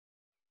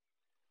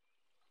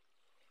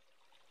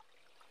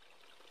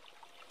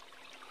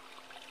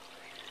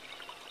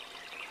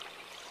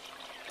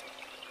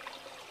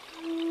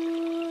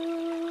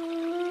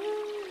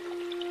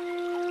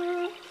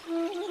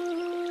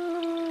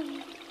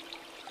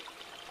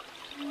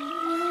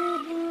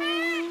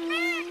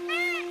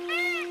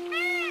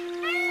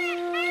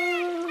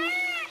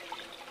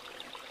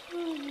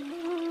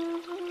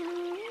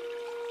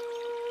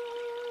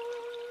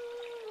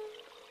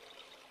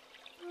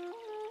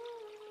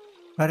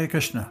Hare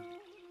Krishna.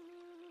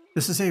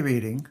 This is a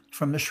reading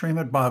from the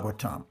Srimad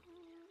Bhagavatam,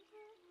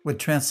 with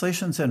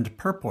translations and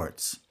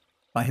purports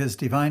by His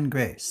Divine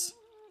Grace,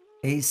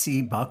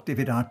 A.C.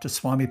 Bhaktivedanta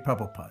Swami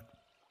Prabhupada.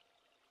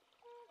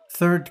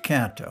 Third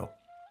Canto,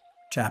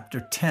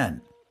 Chapter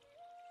 10,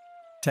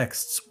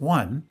 Texts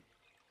 1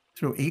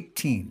 through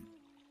 18.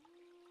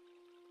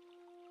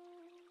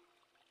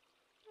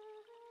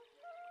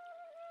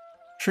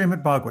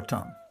 Srimad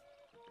Bhagavatam,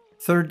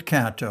 Third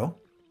Canto,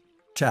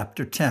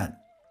 Chapter 10,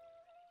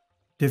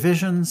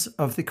 Divisions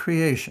of the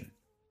Creation.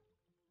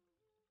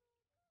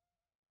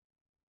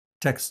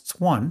 Texts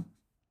 1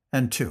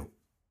 and 2.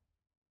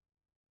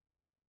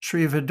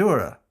 Sri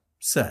Vidura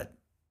said,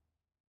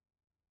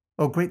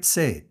 O great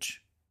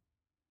sage,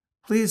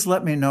 please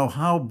let me know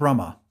how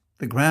Brahma,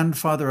 the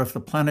grandfather of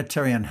the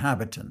planetary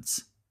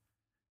inhabitants,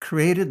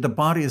 created the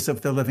bodies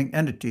of the living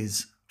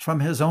entities from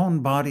his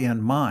own body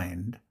and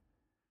mind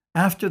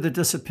after the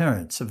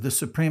disappearance of the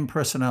Supreme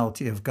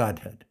Personality of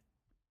Godhead.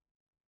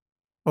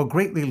 O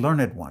greatly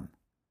learned one,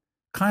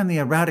 kindly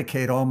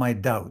eradicate all my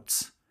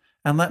doubts,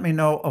 and let me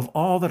know of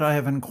all that I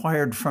have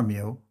inquired from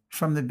you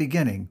from the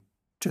beginning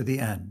to the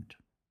end.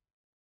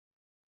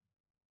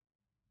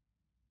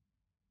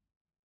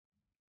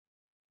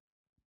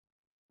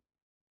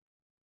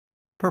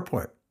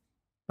 Purport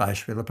by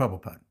Srila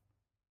Prabhupada.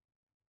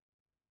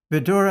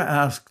 Vidura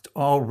asked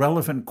all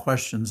relevant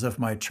questions of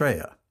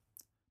Maitreya,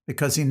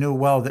 because he knew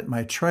well that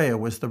Maitreya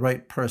was the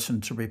right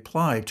person to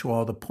reply to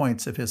all the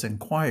points of his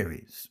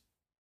inquiries.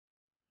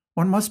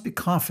 One must be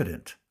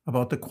confident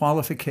about the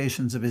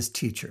qualifications of his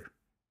teacher.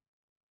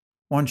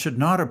 One should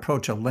not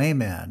approach a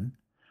layman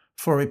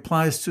for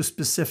replies to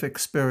specific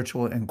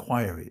spiritual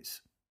inquiries.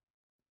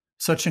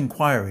 Such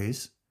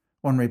inquiries,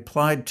 when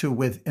replied to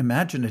with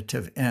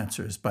imaginative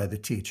answers by the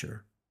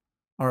teacher,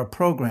 are a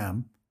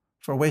program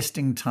for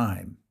wasting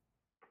time.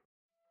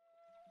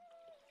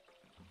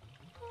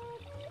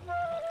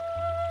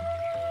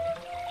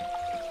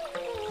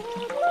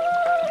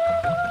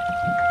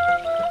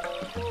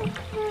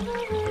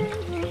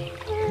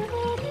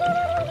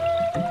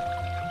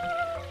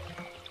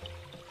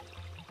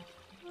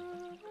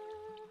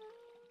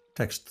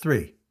 Text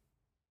 3.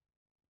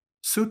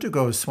 Suta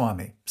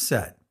Goswami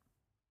said,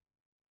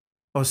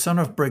 O son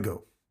of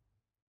Bhrigu,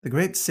 the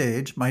great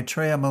sage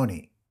Maitreya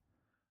Muni,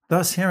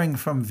 thus hearing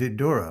from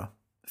Vidura,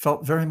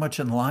 felt very much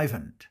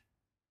enlivened.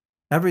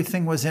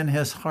 Everything was in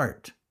his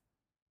heart,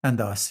 and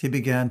thus he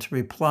began to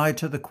reply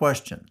to the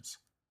questions,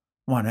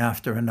 one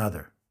after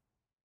another.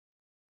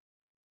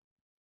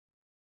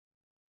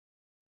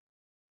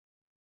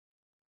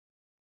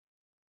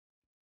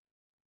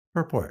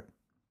 Purport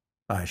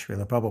by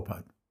Srila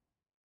Prabhupada.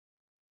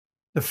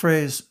 The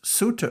phrase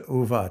Suta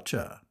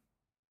Uvacha,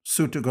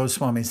 Suta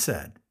Goswami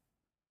said,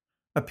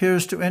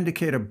 appears to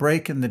indicate a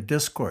break in the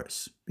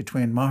discourse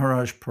between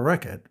Maharaj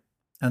Parikshit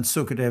and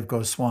Sukadev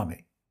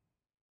Goswami.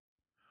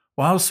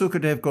 While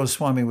Sukadev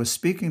Goswami was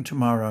speaking to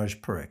Maharaj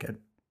Parikshit,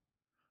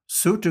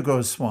 Suta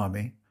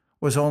Goswami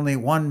was only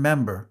one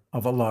member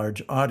of a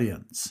large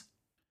audience.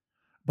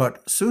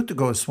 But Suta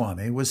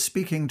Goswami was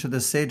speaking to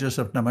the sages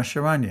of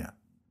Namasharanya,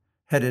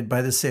 headed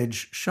by the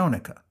sage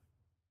Shonika.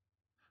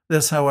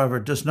 This, however,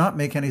 does not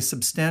make any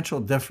substantial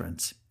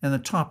difference in the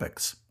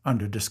topics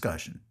under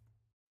discussion.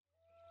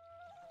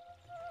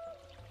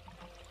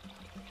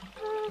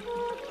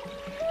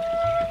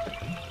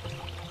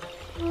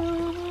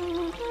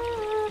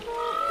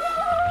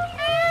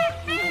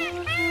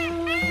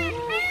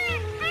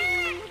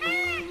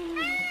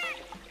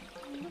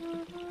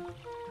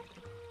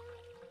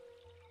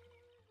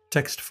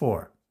 Text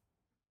 4.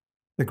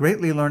 The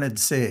greatly learned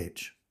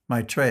sage,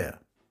 Maitreya,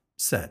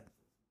 said,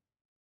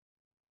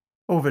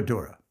 O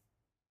Vidura,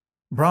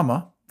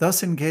 Brahma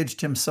thus engaged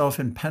himself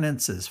in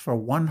penances for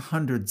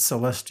 100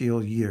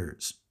 celestial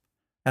years,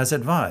 as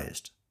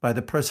advised by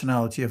the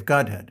Personality of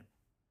Godhead,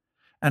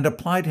 and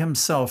applied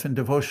himself in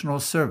devotional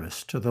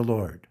service to the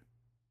Lord.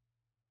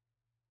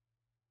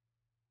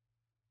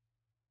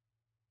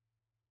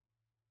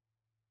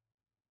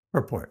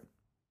 Purport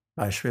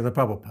by Srila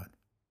Prabhupada.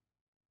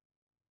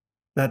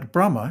 That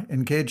Brahma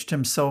engaged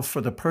himself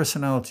for the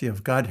Personality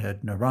of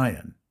Godhead,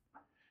 Narayan,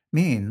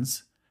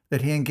 means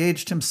that he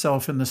engaged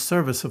himself in the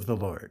service of the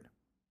Lord.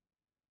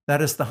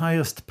 That is the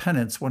highest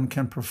penance one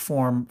can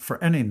perform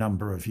for any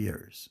number of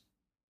years.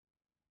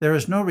 There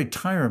is no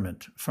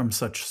retirement from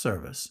such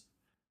service,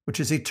 which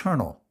is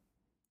eternal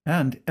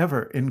and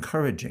ever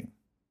encouraging.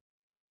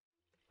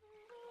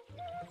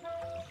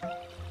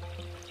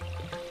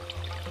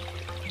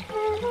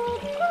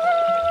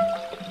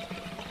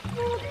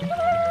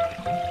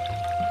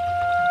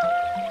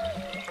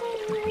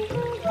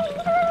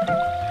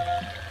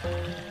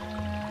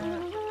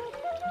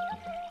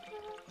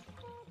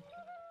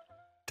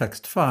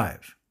 Text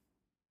 5.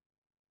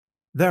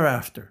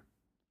 Thereafter,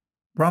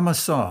 Brahma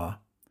saw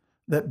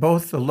that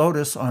both the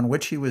lotus on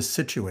which he was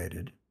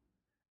situated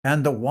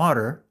and the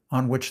water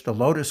on which the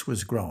lotus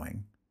was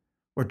growing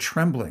were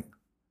trembling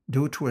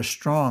due to a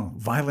strong,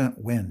 violent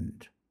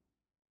wind.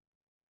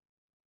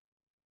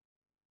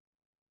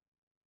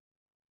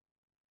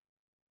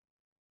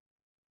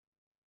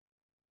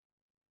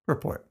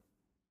 Purport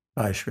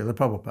by Srila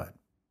Prabhupada.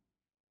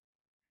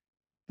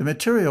 The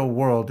material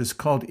world is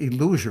called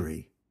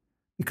illusory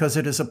because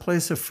it is a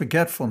place of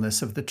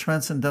forgetfulness of the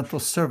transcendental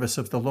service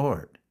of the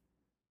Lord.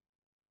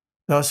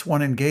 Thus,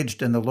 one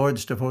engaged in the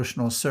Lord's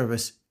devotional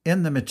service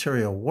in the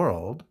material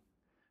world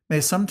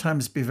may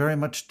sometimes be very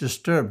much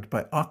disturbed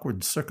by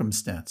awkward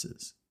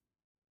circumstances.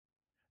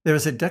 There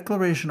is a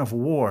declaration of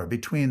war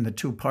between the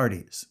two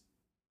parties,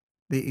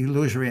 the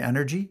illusory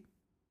energy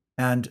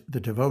and the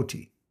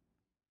devotee.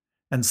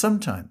 And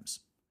sometimes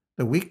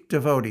the weak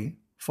devotee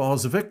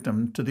falls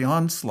victim to the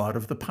onslaught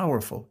of the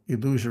powerful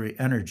illusory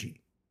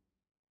energy.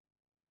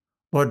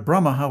 Lord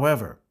Brahma,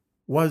 however,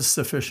 was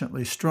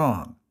sufficiently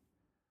strong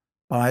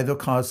by the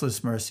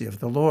causeless mercy of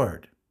the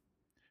Lord,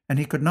 and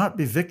he could not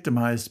be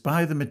victimized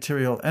by the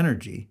material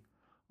energy,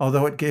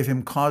 although it gave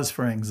him cause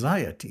for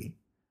anxiety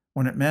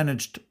when it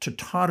managed to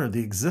totter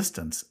the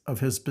existence of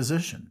his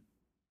position.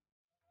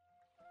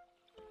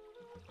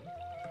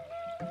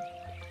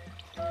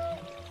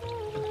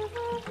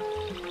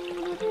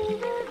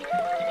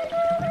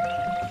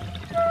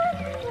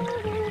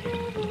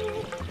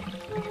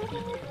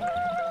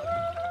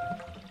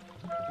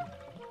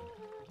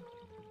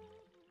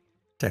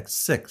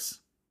 Text 6.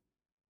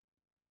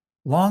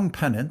 Long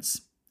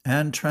penance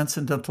and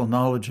transcendental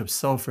knowledge of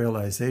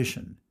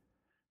self-realization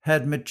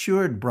had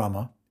matured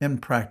Brahma in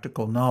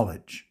practical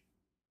knowledge,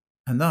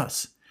 and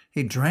thus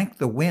he drank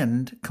the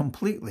wind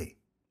completely,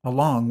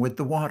 along with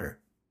the water.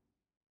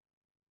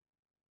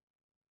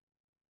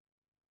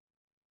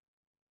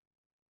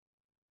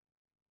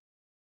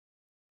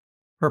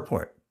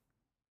 Purport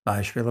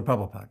by Srila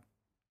Prabhupada.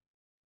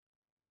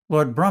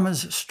 Lord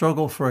Brahma's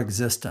struggle for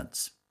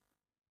existence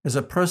is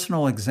a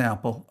personal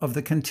example of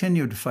the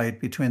continued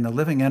fight between the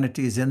living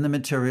entities in the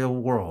material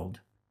world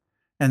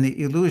and the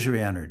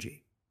illusory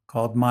energy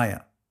called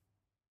Maya.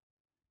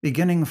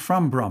 Beginning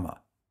from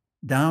Brahma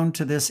down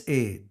to this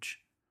age,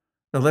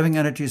 the living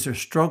entities are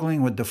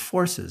struggling with the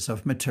forces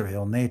of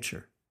material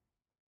nature.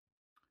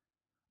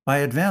 By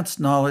advanced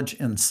knowledge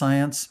in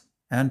science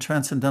and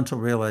transcendental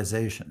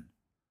realization,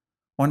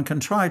 one can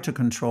try to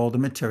control the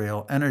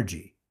material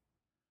energy,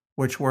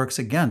 which works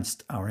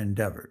against our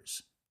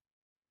endeavors.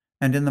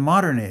 And in the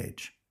modern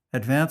age,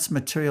 advanced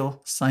material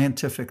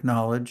scientific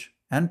knowledge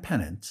and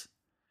penance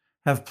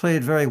have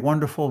played very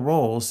wonderful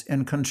roles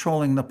in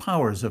controlling the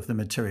powers of the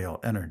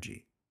material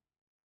energy.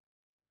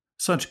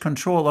 Such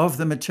control of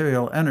the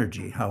material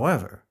energy,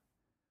 however,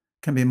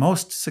 can be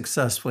most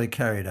successfully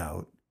carried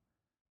out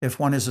if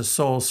one is a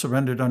soul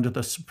surrendered unto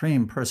the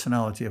Supreme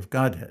Personality of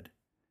Godhead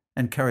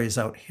and carries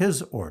out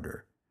His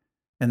order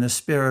in the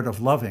spirit of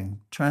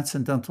loving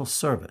transcendental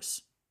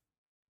service.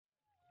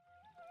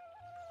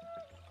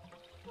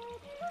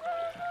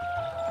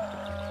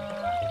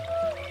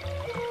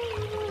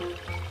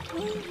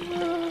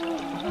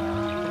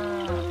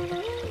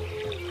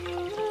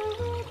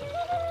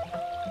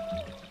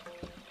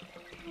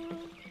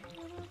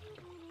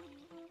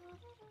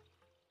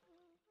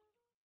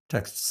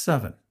 Text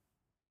 7.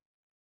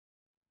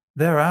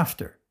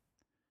 Thereafter,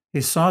 he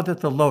saw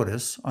that the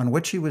lotus on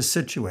which he was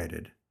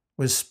situated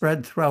was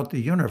spread throughout the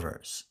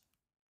universe,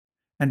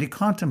 and he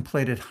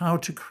contemplated how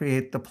to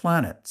create the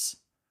planets,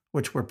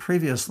 which were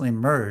previously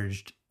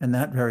merged in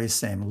that very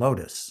same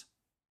lotus.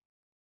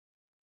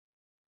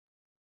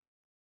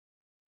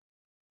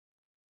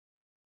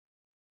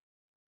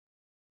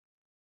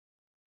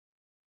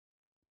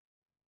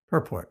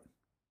 Purport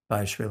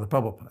by Srila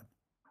Prabhupada.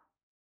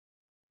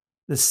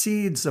 The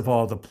seeds of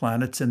all the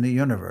planets in the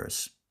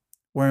universe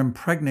were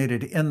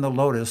impregnated in the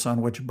lotus on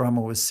which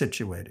Brahma was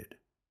situated.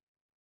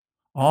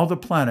 All the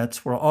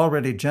planets were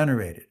already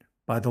generated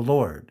by the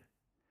Lord,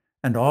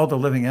 and all the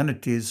living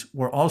entities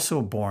were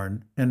also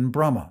born in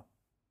Brahma.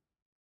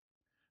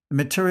 The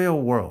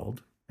material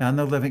world and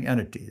the living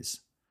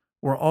entities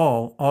were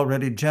all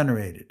already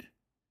generated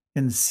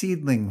in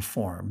seedling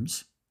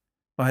forms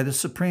by the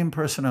Supreme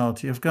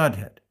Personality of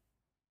Godhead,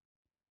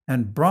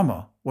 and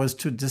Brahma was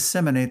to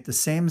disseminate the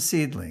same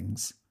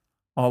seedlings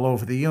all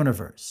over the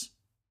universe.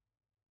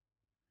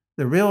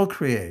 The real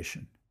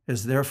creation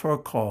is therefore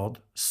called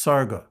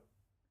Sarga,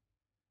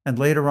 and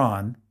later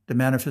on, the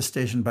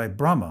manifestation by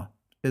Brahma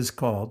is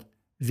called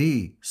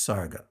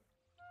Visarga.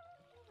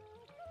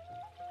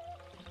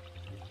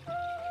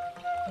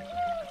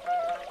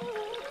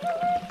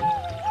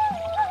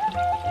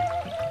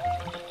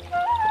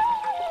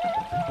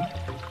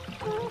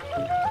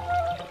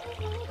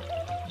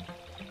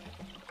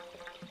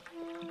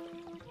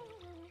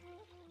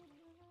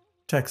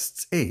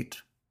 Texts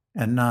 8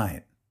 and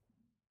 9.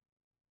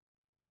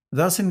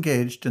 Thus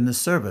engaged in the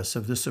service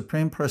of the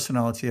Supreme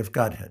Personality of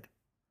Godhead,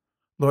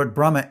 Lord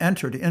Brahma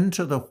entered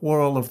into the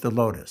whirl of the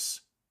lotus,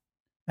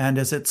 and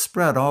as it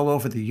spread all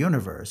over the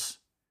universe,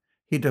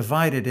 he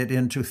divided it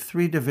into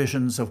 3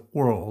 divisions of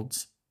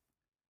worlds,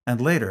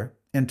 and later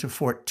into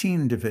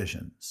 14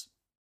 divisions.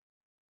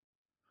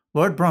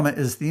 Lord Brahma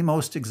is the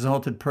most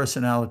exalted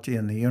personality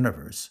in the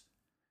universe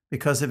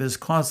because of his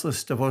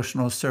causeless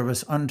devotional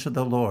service unto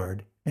the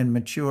Lord in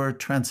mature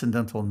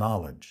transcendental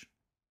knowledge.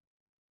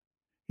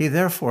 He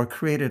therefore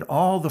created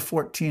all the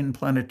 14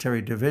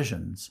 planetary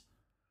divisions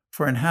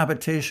for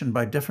inhabitation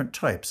by different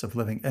types of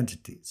living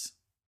entities.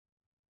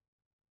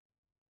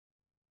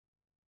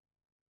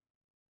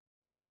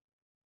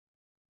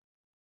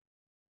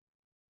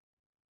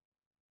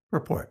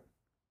 Purport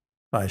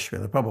by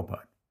Srila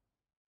Prabhupada.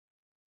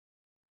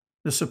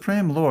 The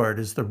Supreme Lord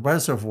is the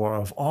reservoir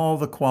of all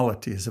the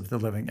qualities of the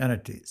living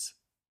entities.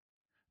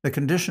 The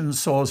conditioned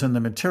souls in the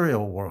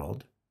material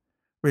world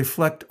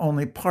reflect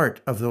only part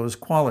of those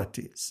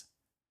qualities,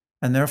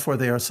 and therefore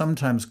they are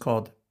sometimes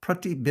called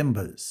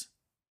pratibimbas.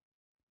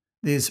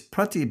 These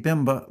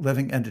pratibimba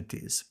living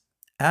entities,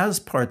 as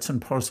parts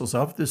and parcels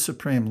of the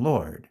Supreme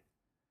Lord,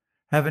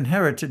 have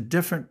inherited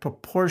different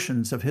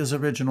proportions of his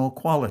original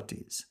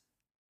qualities,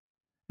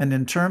 and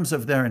in terms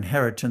of their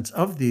inheritance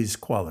of these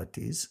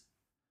qualities,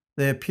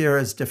 they appear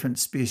as different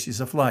species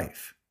of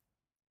life,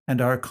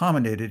 and are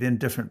accommodated in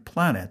different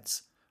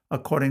planets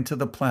according to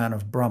the plan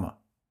of Brahma.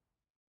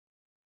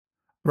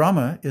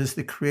 Brahma is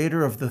the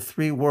creator of the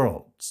 3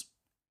 worlds,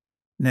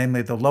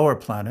 namely the lower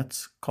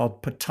planets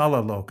called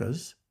Patala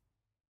Lokas,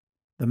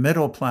 the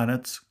middle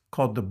planets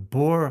called the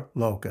Bhur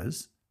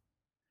Lokas,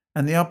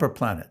 and the upper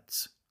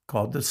planets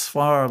called the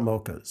Svar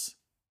Lokas.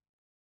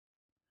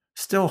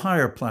 Still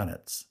higher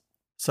planets,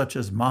 such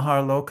as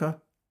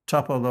Maharloka,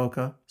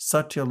 Tapaloka,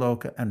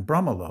 Satyaloka, and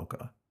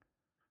Brahmaloka,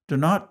 do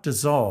not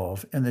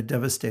dissolve in the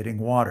devastating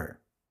water.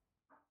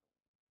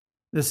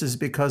 This is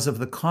because of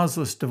the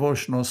causeless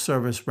devotional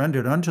service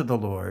rendered unto the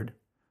Lord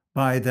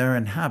by their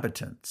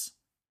inhabitants,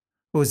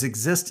 whose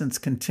existence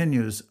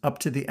continues up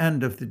to the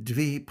end of the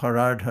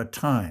Dviparardha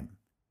time,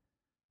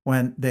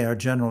 when they are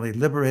generally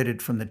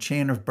liberated from the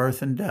chain of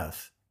birth and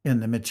death in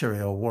the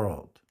material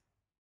world.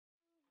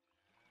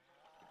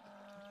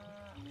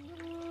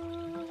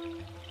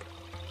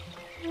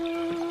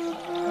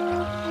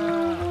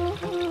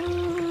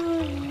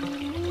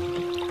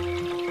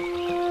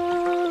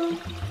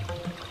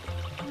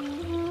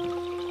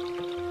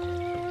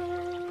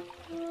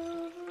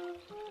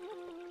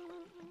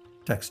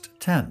 Text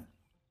 10.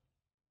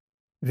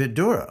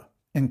 Vidura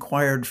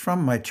inquired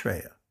from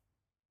Maitreya,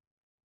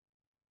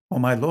 O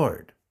my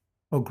Lord,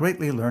 O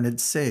greatly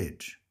learned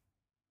sage,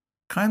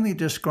 kindly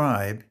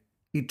describe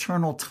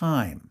eternal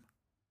time,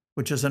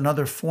 which is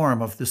another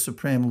form of the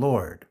Supreme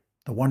Lord,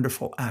 the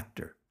wonderful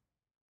actor.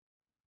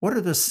 What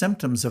are the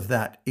symptoms of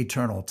that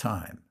eternal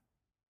time?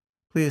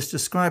 Please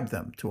describe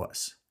them to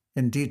us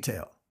in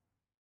detail.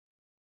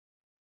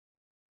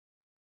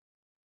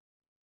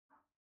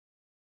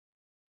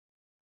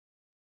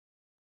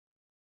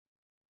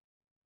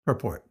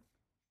 Purport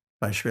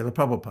by Srila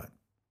Prabhupada.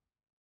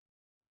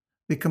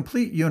 The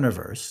complete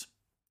universe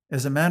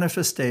is a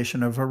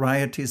manifestation of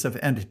varieties of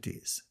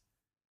entities,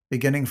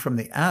 beginning from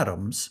the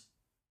atoms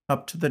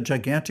up to the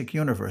gigantic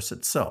universe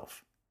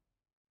itself,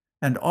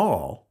 and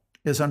all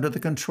is under the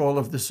control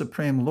of the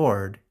Supreme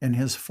Lord in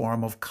his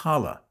form of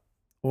Kala,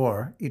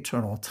 or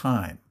eternal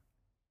time.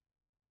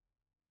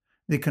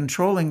 The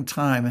controlling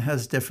time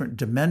has different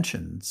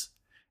dimensions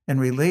in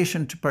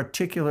relation to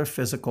particular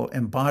physical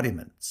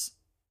embodiments.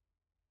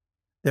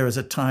 There is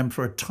a time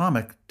for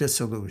atomic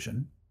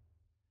dissolution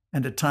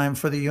and a time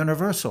for the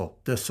universal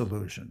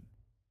dissolution.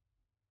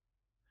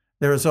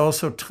 There is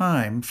also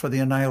time for the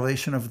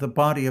annihilation of the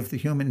body of the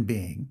human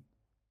being,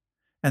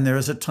 and there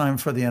is a time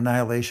for the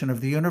annihilation of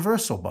the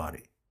universal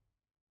body.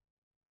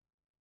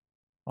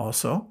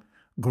 Also,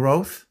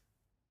 growth,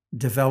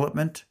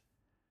 development,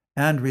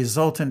 and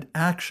resultant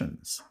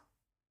actions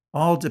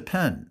all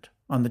depend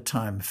on the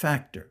time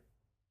factor.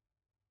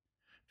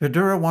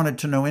 Vidura wanted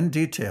to know in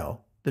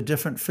detail the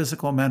different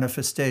physical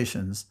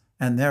manifestations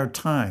and their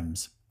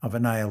times of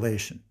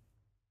annihilation.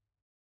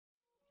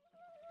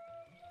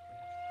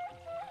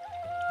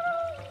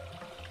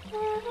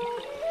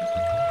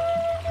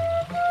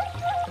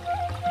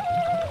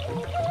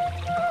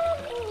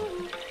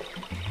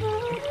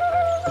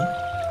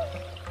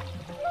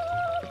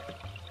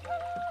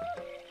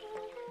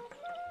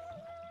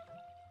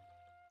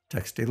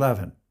 Text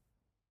 11.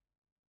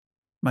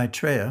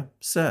 Maitreya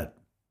said,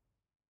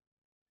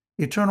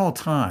 Eternal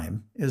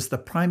time is the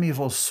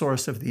primeval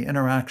source of the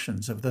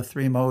interactions of the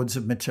 3 modes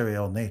of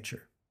material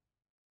nature.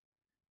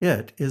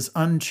 It is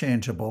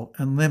unchangeable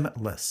and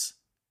limitless,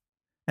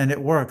 and it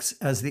works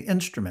as the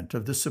instrument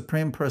of the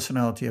Supreme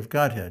Personality of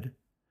Godhead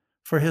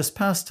for his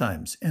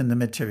pastimes in the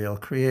material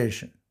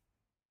creation.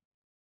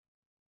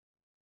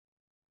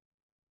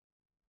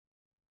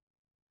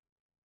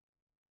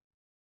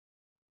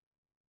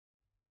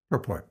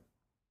 Purport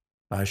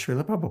by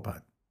Srila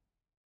Prabhupada.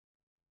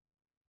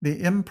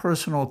 The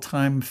impersonal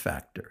time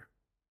factor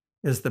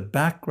is the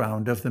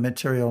background of the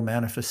material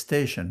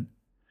manifestation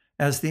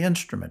as the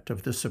instrument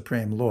of the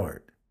Supreme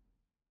Lord.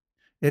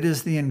 It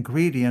is the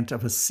ingredient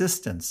of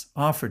assistance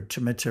offered to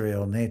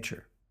material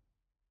nature.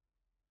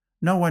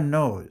 No one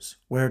knows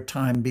where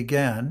time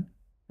began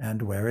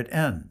and where it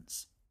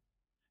ends,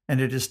 and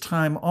it is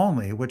time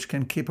only which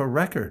can keep a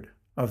record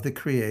of the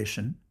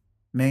creation,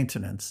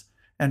 maintenance,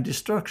 and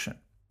destruction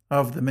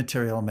of the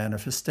material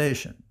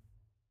manifestation.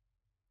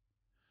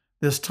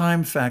 This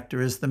time factor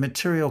is the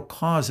material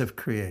cause of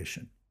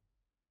creation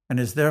and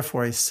is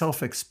therefore a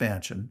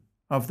self-expansion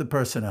of the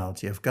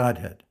personality of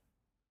Godhead.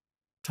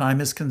 Time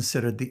is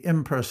considered the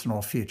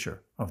impersonal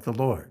feature of the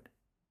Lord.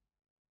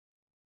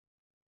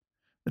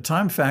 The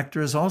time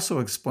factor is also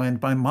explained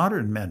by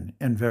modern men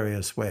in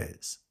various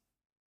ways.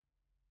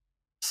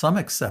 Some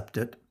accept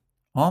it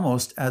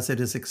almost as it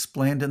is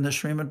explained in the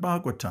Srimad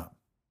Bhagavatam.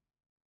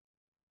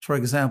 For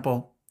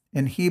example,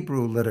 in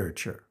Hebrew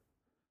literature,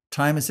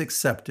 time is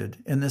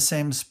accepted in the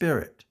same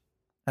spirit,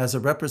 as a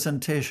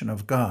representation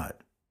of God.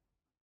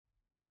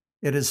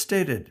 It is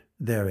stated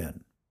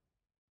therein,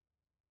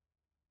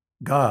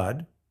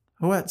 God,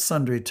 who at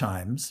sundry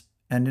times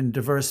and in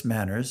diverse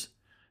manners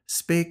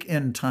spake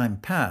in time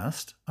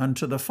past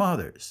unto the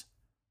fathers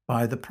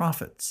by the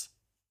prophets.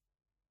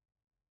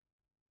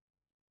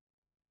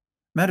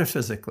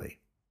 Metaphysically,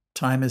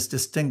 time is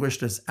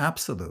distinguished as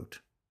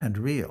absolute and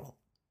real.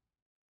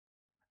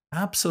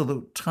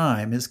 Absolute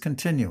time is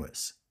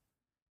continuous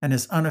and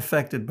is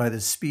unaffected by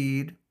the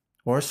speed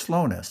or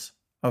slowness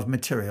of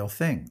material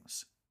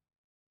things.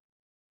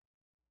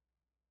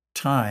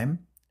 Time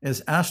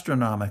is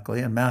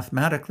astronomically and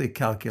mathematically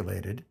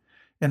calculated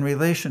in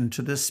relation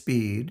to the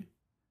speed,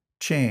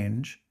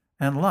 change,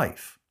 and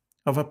life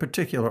of a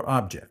particular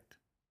object.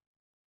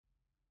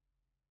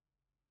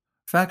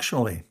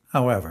 Factually,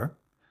 however,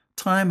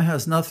 time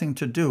has nothing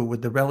to do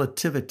with the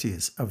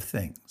relativities of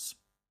things.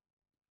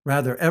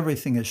 Rather,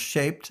 everything is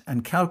shaped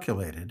and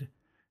calculated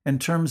in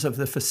terms of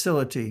the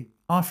facility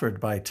offered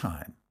by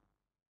time.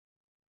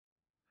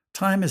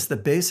 Time is the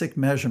basic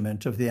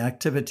measurement of the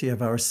activity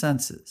of our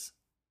senses,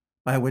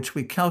 by which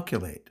we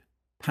calculate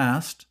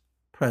past,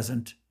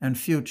 present, and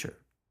future.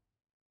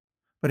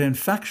 But in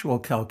factual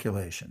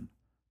calculation,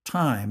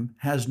 time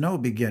has no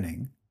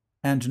beginning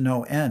and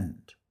no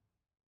end.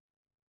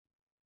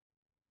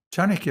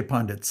 Chanakya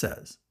Pandit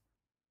says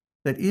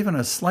that even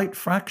a slight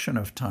fraction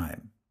of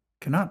time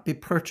cannot be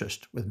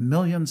purchased with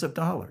millions of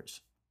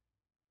dollars,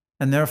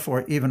 and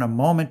therefore even a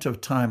moment of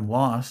time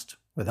lost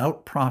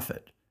without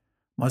profit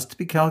must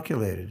be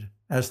calculated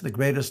as the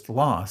greatest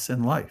loss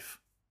in life.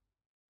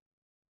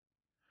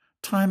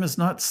 Time is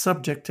not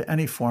subject to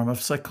any form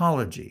of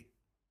psychology,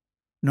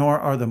 nor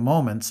are the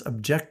moments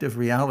objective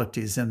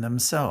realities in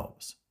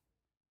themselves,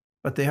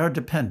 but they are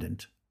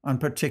dependent on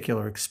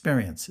particular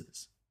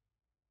experiences.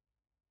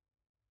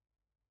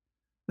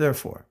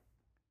 Therefore,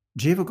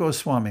 Jiva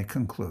Goswami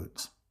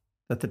concludes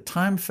that the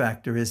time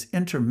factor is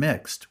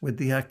intermixed with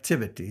the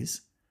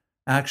activities,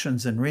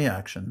 actions and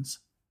reactions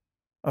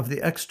of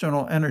the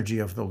external energy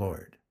of the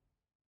Lord.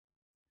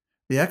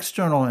 The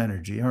external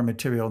energy, or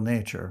material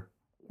nature,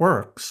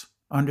 works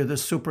under the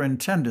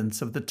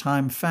superintendence of the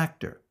time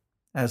factor,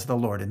 as the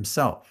Lord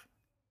himself.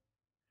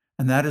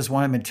 And that is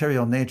why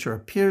material nature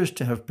appears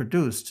to have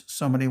produced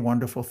so many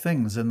wonderful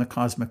things in the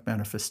cosmic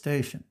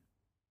manifestation.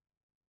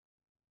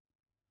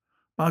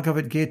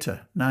 Bhagavad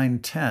Gita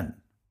 9:10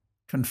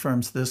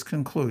 confirms this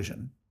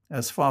conclusion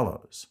as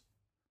follows.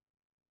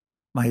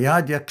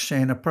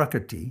 Mayadhyakshena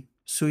prakriti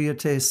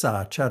suyate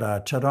sa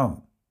chara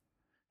charam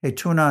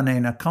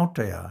hetunanena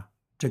kauntaya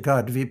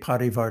jagad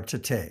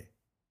viparivartate.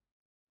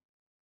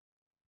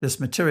 This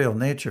material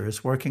nature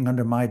is working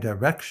under my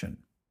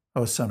direction,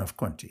 O son of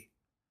Kunti,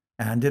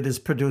 and it is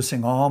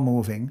producing all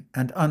moving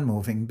and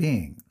unmoving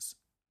beings.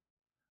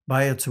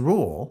 By its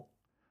rule,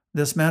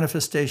 this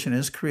manifestation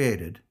is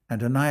created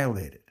and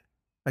annihilated,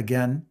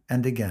 again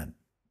and again.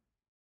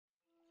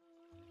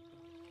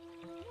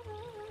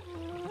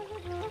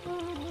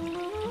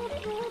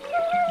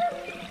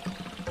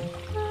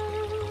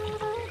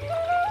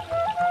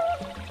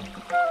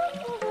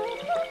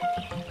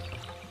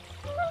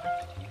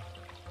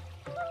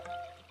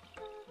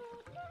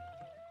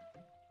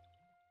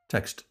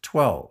 Text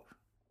 12.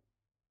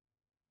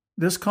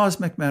 This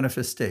cosmic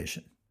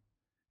manifestation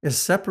is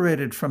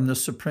separated from the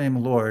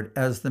Supreme Lord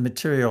as the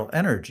material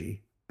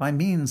energy by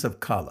means of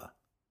Kala,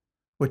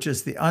 which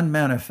is the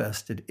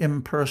unmanifested,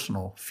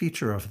 impersonal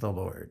feature of the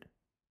Lord.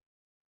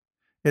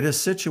 It is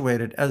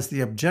situated as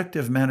the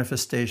objective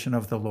manifestation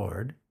of the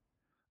Lord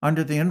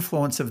under the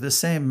influence of the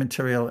same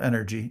material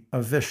energy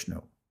of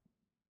Vishnu.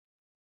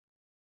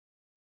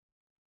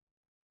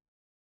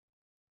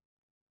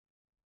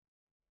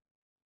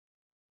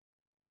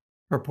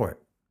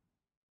 Purport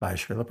by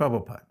Srila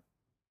Prabhupada.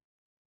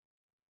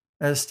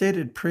 As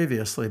stated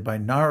previously by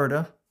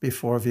Narada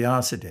before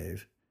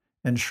Vyasadeva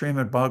in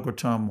Srimad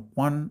Bhagavatam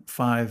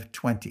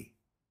 1.5.20,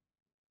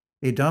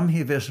 Idam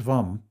hi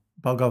Vishvam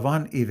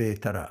Bhagavan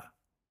Ivetara.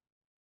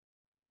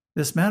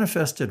 This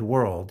manifested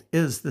world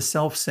is the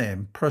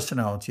selfsame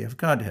personality of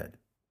Godhead,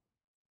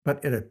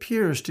 but it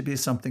appears to be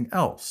something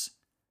else,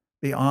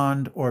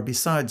 beyond or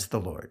besides the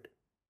Lord.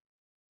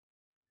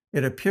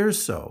 It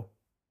appears so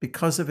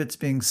because of its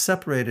being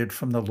separated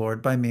from the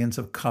Lord by means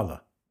of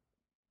Kala.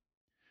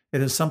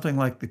 It is something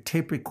like the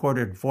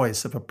tape-recorded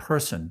voice of a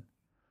person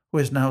who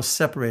is now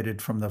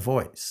separated from the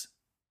voice.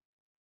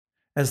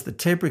 As the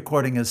tape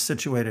recording is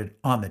situated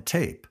on the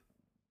tape,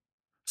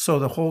 so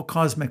the whole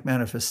cosmic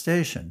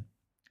manifestation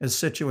is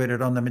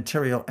situated on the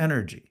material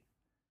energy,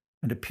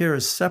 and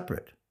appears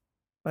separate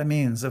by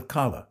means of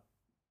kala.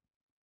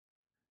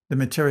 The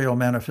material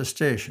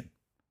manifestation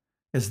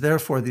is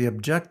therefore the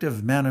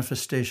objective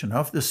manifestation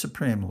of the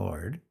Supreme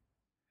Lord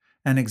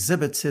and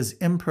exhibits his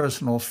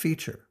impersonal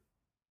feature,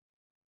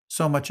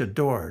 so much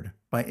adored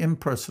by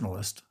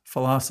impersonalist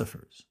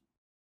philosophers.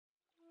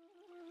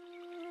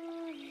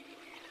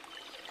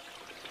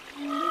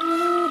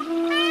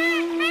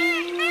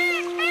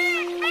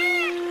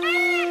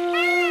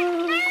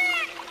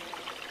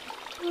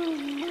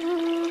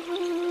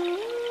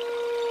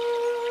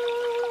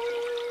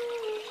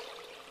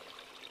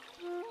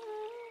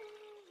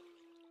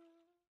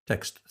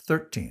 Text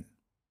 13.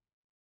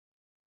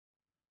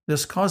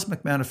 This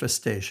cosmic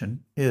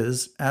manifestation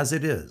is as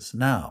it is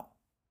now.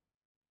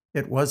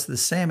 It was the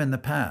same in the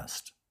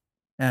past,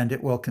 and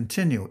it will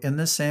continue in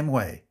the same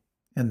way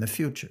in the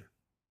future.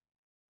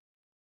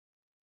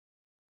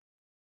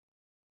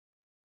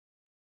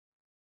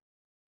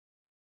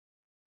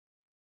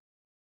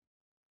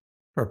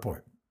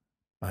 Purport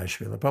by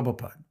Srila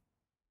Prabhupada.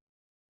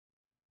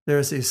 There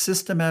is a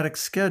systematic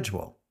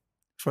schedule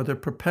for the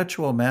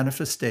perpetual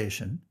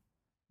manifestation,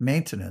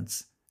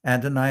 maintenance,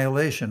 and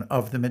annihilation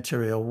of the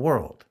material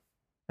world,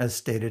 as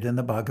stated in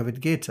the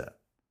Bhagavad Gita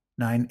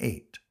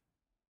 9.8.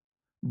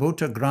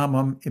 Bhuta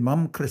gramam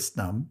imam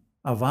krishnam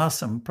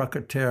avasam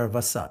prakrtir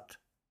vasat.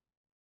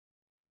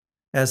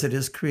 As it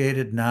is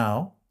created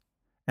now,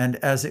 and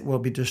as it will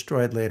be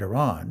destroyed later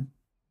on,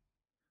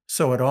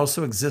 so it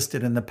also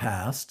existed in the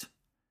past,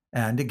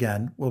 and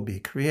again will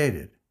be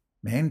created,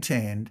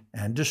 maintained,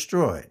 and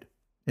destroyed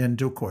in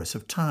due course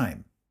of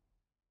time.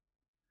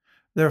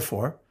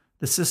 Therefore,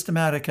 the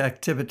systematic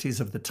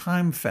activities of the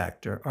time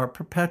factor are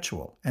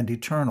perpetual and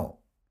eternal,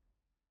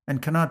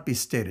 and cannot be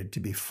stated to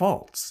be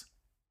false.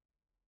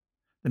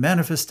 The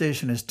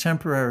manifestation is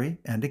temporary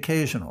and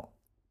occasional,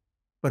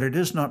 but it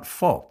is not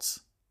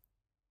false,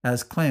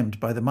 as claimed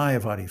by the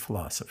Mayavadi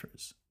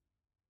philosophers.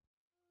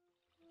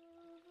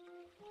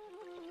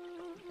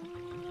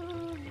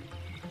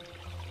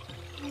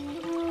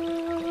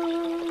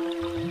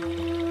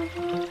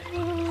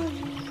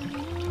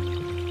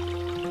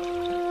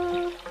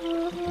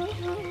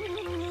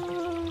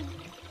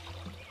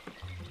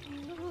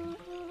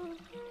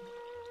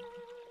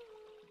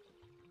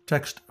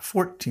 Text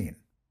 14.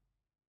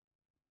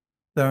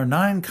 There are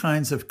 9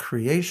 kinds of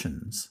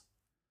creations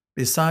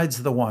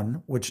besides the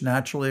one which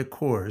naturally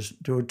occurs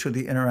due to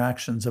the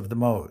interactions of the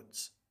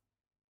modes.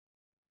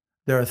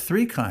 There are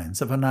 3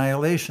 kinds of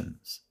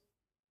annihilations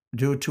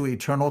due to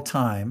eternal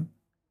time,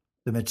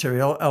 the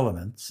material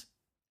elements,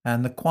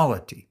 and the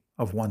quality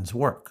of one's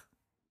work.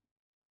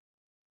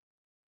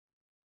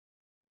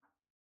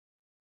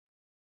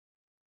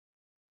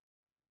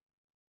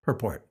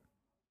 Purport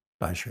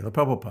by Srila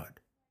Prabhupada.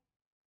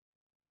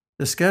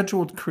 The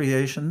scheduled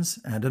creations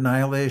and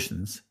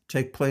annihilations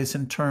take place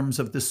in terms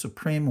of the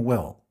supreme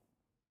will.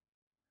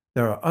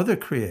 There are other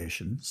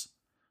creations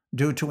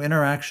due to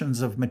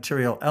interactions of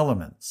material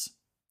elements,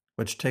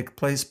 which take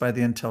place by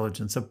the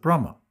intelligence of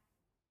Brahma.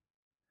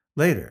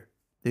 Later,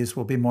 these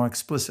will be more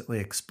explicitly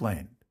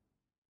explained.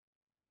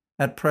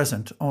 At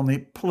present, only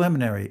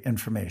preliminary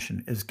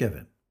information is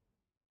given.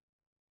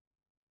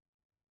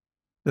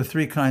 The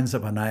 3 kinds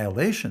of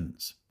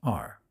annihilations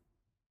are: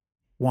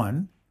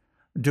 1.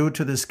 Due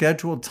to the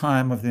scheduled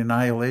time of the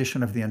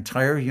annihilation of the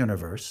entire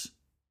universe.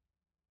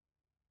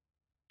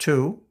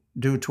 2.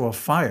 Due to a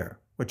fire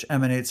which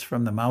emanates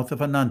from the mouth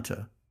of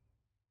Ananta.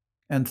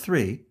 And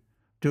 3.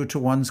 Due to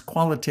one's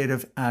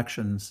qualitative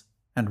actions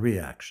and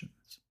reactions.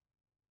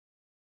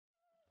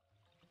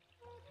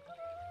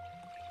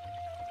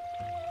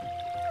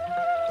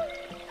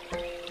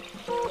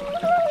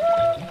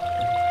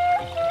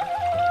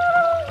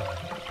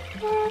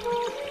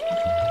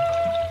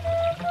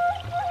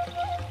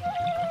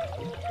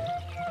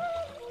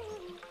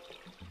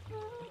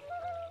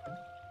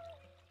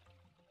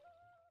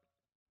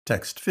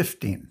 Text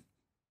 15.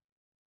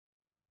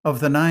 Of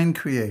the 9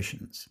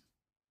 creations,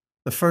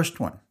 the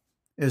first one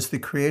is the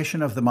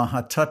creation of the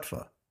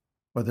Mahatattva,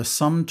 or the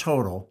sum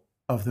total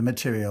of the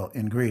material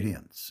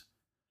ingredients,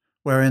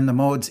 wherein the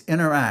modes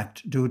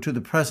interact due to the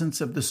presence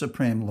of the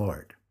Supreme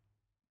Lord.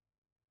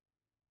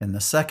 In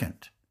the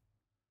second,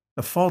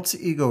 the false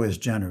ego is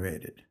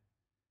generated,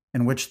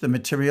 in which the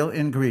material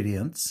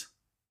ingredients,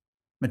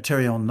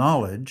 material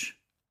knowledge,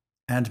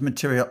 and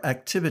material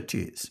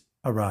activities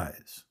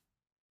arise.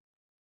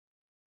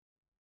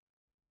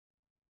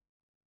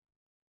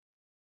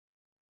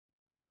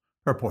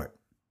 Purport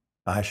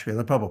by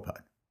Srila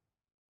Prabhupada.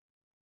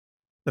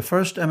 The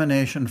first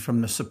emanation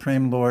from the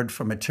Supreme Lord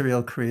for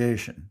material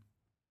creation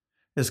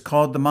is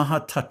called the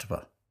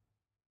Mahatattva.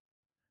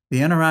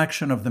 The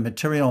interaction of the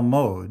material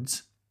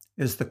modes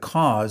is the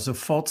cause of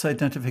false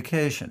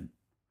identification,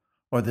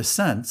 or the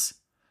sense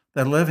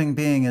that a living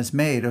being is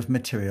made of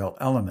material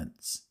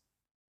elements.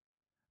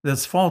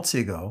 This false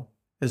ego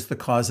is the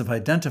cause of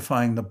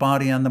identifying the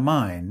body and the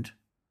mind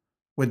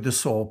with the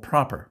soul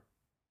proper.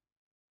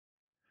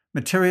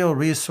 Material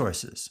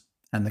resources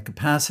and the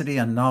capacity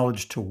and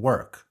knowledge to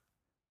work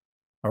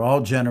are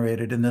all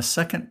generated in the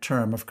second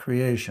term of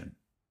creation,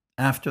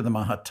 after the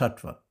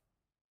Mahatattva.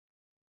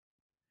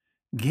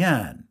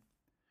 Gyan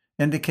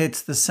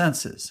indicates the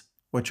senses,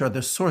 which are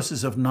the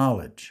sources of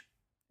knowledge,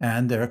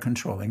 and their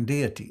controlling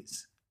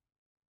deities.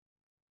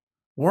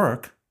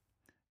 Work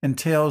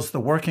entails the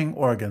working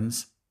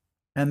organs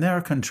and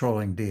their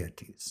controlling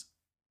deities.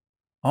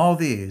 All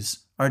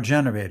these are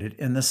generated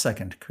in the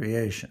second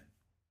creation.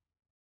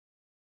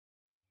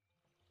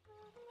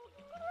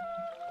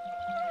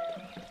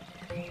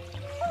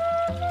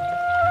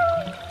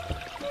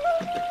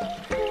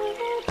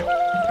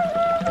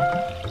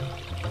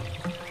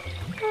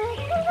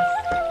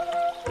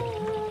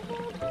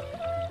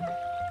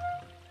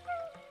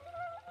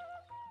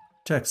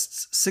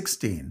 Texts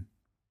 16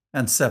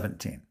 and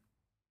 17.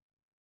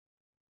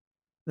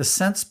 The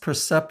sense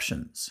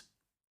perceptions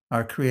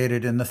are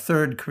created in the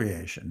third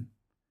creation,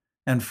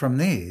 and from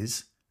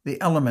these the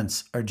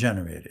elements are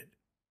generated.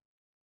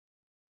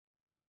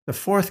 The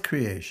fourth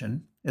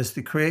creation is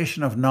the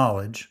creation of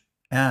knowledge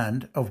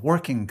and of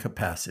working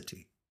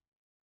capacity.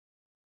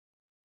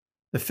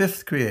 The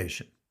fifth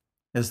creation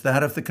is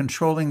that of the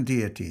controlling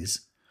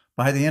deities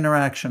by the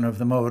interaction of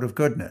the mode of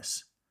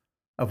goodness,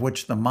 of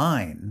which the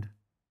mind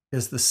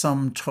is the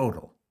sum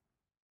total.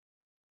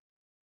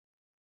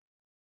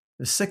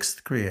 The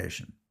sixth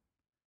creation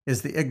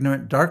is the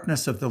ignorant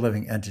darkness of the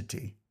living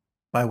entity,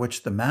 by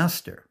which the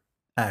master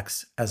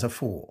acts as a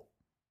fool.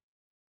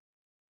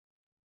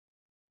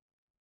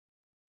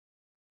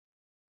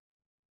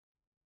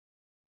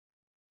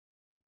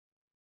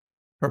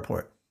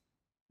 Purport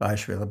by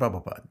Srila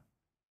Prabhupada.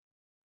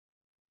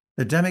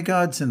 The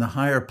demigods in the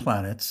higher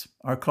planets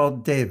are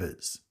called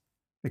devas,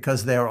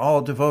 because they are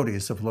all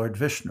devotees of Lord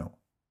Vishnu.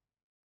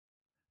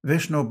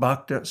 Vishnu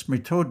Bhakta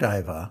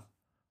Smritodaiva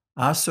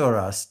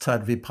Asuras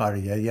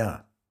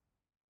Tadviparyaya.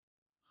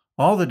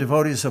 All the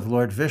devotees of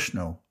Lord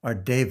Vishnu are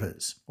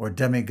devas, or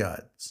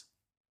demigods,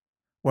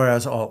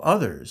 whereas all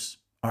others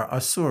are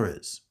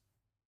asuras.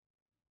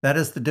 That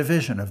is the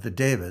division of the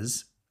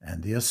devas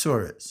and the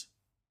asuras.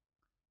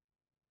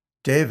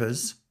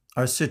 Devas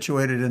are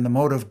situated in the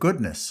mode of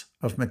goodness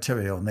of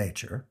material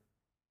nature,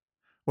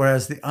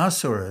 whereas the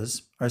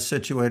asuras are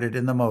situated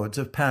in the modes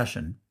of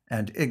passion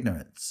and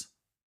ignorance.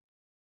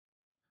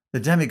 The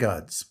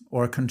demigods,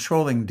 or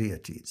controlling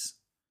deities,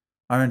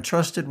 are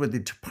entrusted with the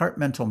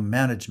departmental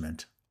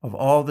management of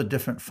all the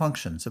different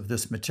functions of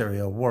this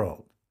material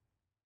world.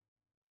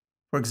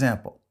 For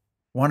example,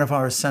 one of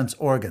our sense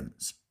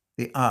organs,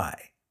 the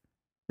eye,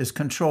 is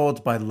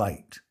controlled by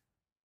light.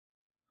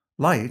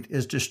 Light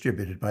is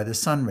distributed by the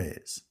sun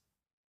rays,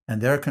 and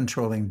their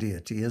controlling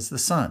deity is the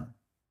sun.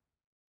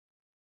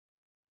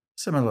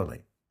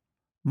 Similarly,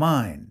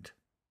 mind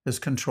is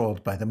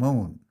controlled by the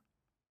moon.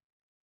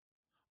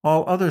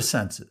 All other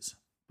senses,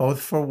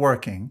 both for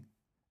working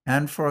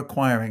and for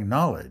acquiring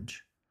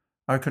knowledge,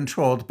 are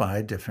controlled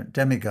by different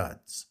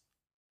demigods.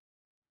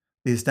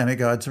 These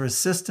demigods are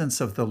assistants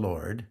of the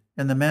Lord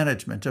in the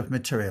management of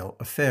material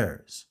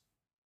affairs.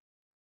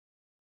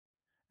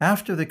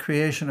 After the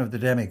creation of the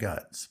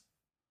demigods,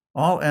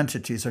 all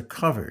entities are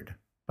covered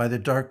by the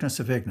darkness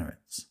of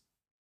ignorance.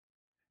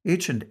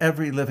 Each and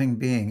every living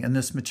being in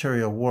this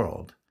material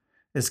world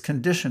is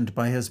conditioned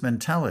by his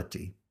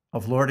mentality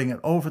of lording it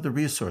over the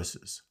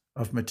resources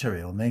of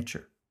material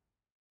nature.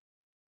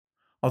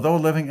 Although a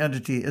living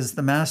entity is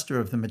the master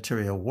of the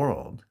material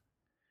world,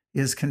 he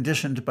is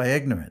conditioned by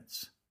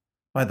ignorance,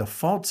 by the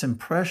false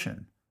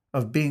impression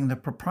of being the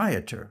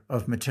proprietor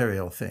of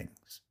material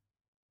things.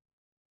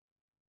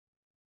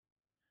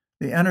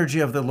 The energy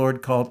of the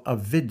Lord called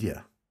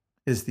avidya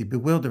is the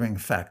bewildering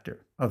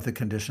factor of the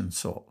conditioned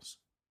souls.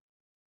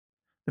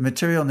 The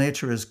material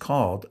nature is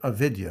called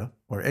avidya,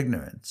 or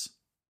ignorance,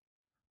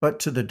 but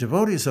to the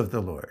devotees of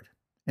the Lord,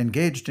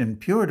 engaged in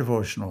pure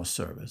devotional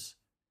service,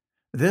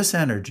 this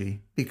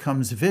energy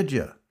becomes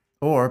vidya,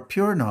 or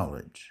pure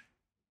knowledge.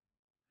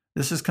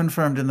 This is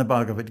confirmed in the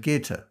Bhagavad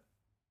Gita.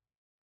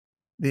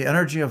 The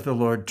energy of the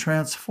Lord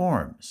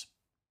transforms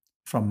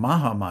from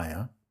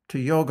Mahamaya to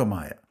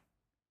Yogamaya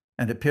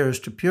and appears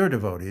to pure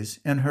devotees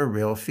in her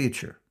real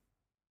feature.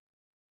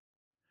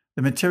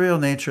 The material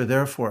nature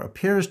therefore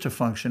appears to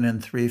function in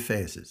three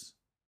phases: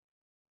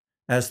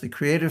 as the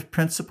creative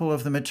principle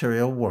of the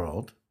material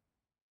world,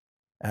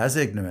 as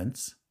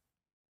ignorance,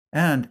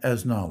 and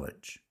as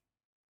knowledge.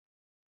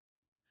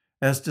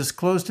 As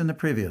disclosed in the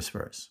previous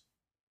verse,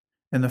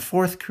 in the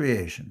fourth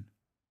creation,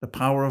 the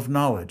power of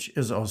knowledge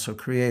is also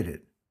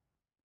created.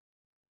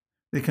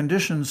 The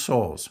conditioned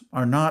souls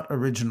are not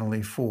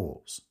originally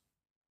fools,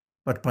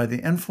 but by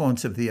the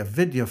influence of the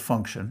avidya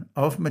function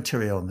of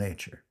material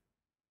nature,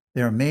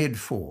 they are made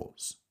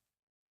fools,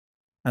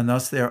 and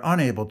thus they are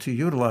unable to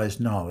utilize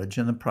knowledge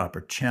in the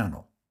proper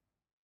channel.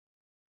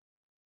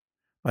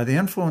 By the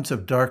influence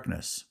of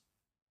darkness,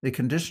 the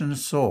conditioned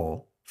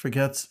soul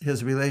forgets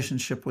his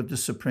relationship with the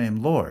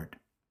Supreme Lord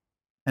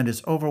and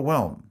is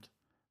overwhelmed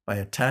by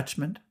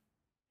attachment,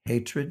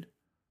 hatred,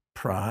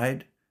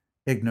 pride,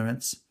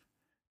 ignorance,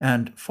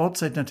 and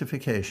false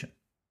identification,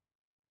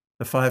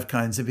 the five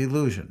kinds of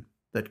illusion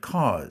that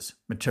cause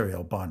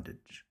material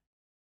bondage.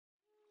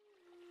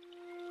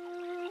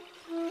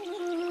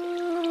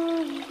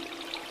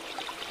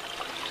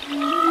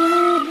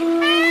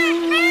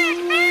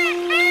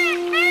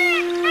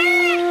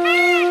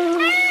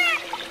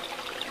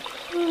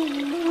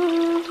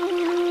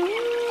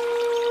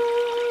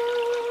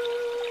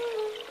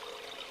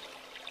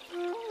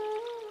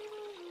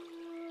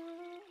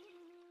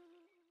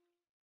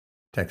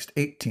 Text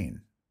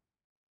 18.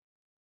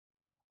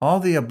 All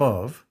the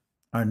above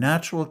are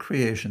natural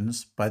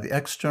creations by the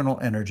external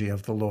energy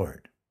of the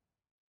Lord.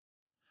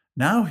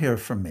 Now hear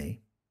from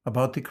me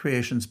about the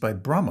creations by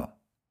Brahma,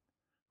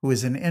 who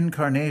is an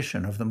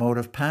incarnation of the mode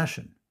of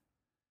passion,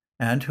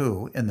 and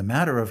who, in the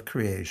matter of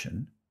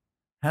creation,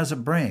 has a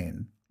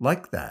brain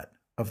like that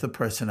of the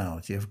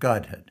personality of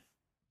Godhead.